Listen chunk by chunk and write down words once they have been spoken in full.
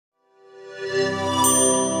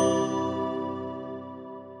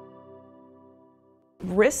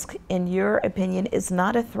risk, in your opinion, is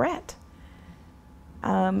not a threat.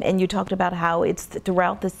 And you talked about how it's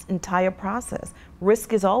throughout this entire process.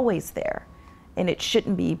 Risk is always there, and it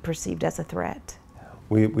shouldn't be perceived as a threat.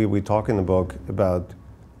 We talk in the book about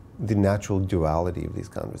the natural duality of these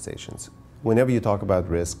conversations. Whenever you talk about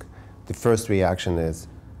risk, the first reaction is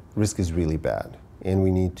risk is really bad, and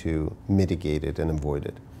we need to mitigate it and avoid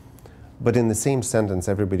it. But in the same sentence,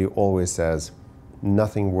 everybody always says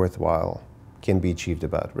nothing worthwhile can be achieved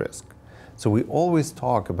about risk. So we always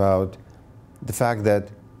talk about the fact that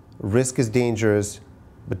risk is dangerous,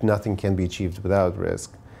 but nothing can be achieved without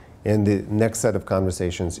risk. And the next set of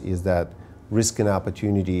conversations is that risk and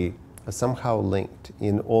opportunity are somehow linked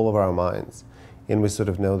in all of our minds, and we sort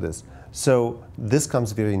of know this. So this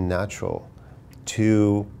comes very natural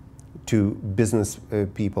to business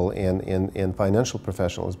people and financial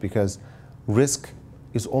professionals, because risk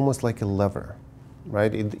is almost like a lever,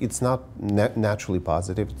 right? It's not naturally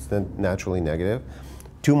positive, it's not naturally negative.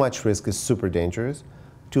 Too much risk is super dangerous.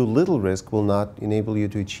 Too little risk will not enable you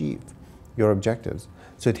to achieve your objectives.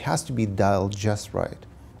 So it has to be dialed just right.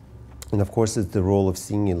 And of course, it's the role of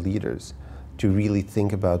senior leaders to really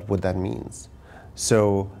think about what that means.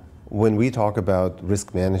 So when we talk about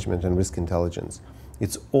risk management and risk intelligence,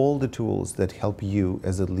 it's all the tools that help you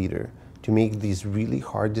as a leader to make these really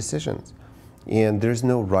hard decisions. And there's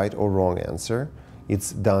no right or wrong answer.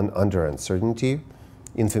 It's done under uncertainty.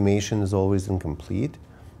 Information is always incomplete.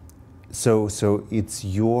 So it's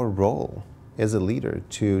your role as a leader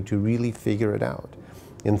to really figure it out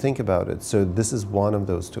and think about it. So this is one of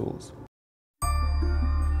those tools.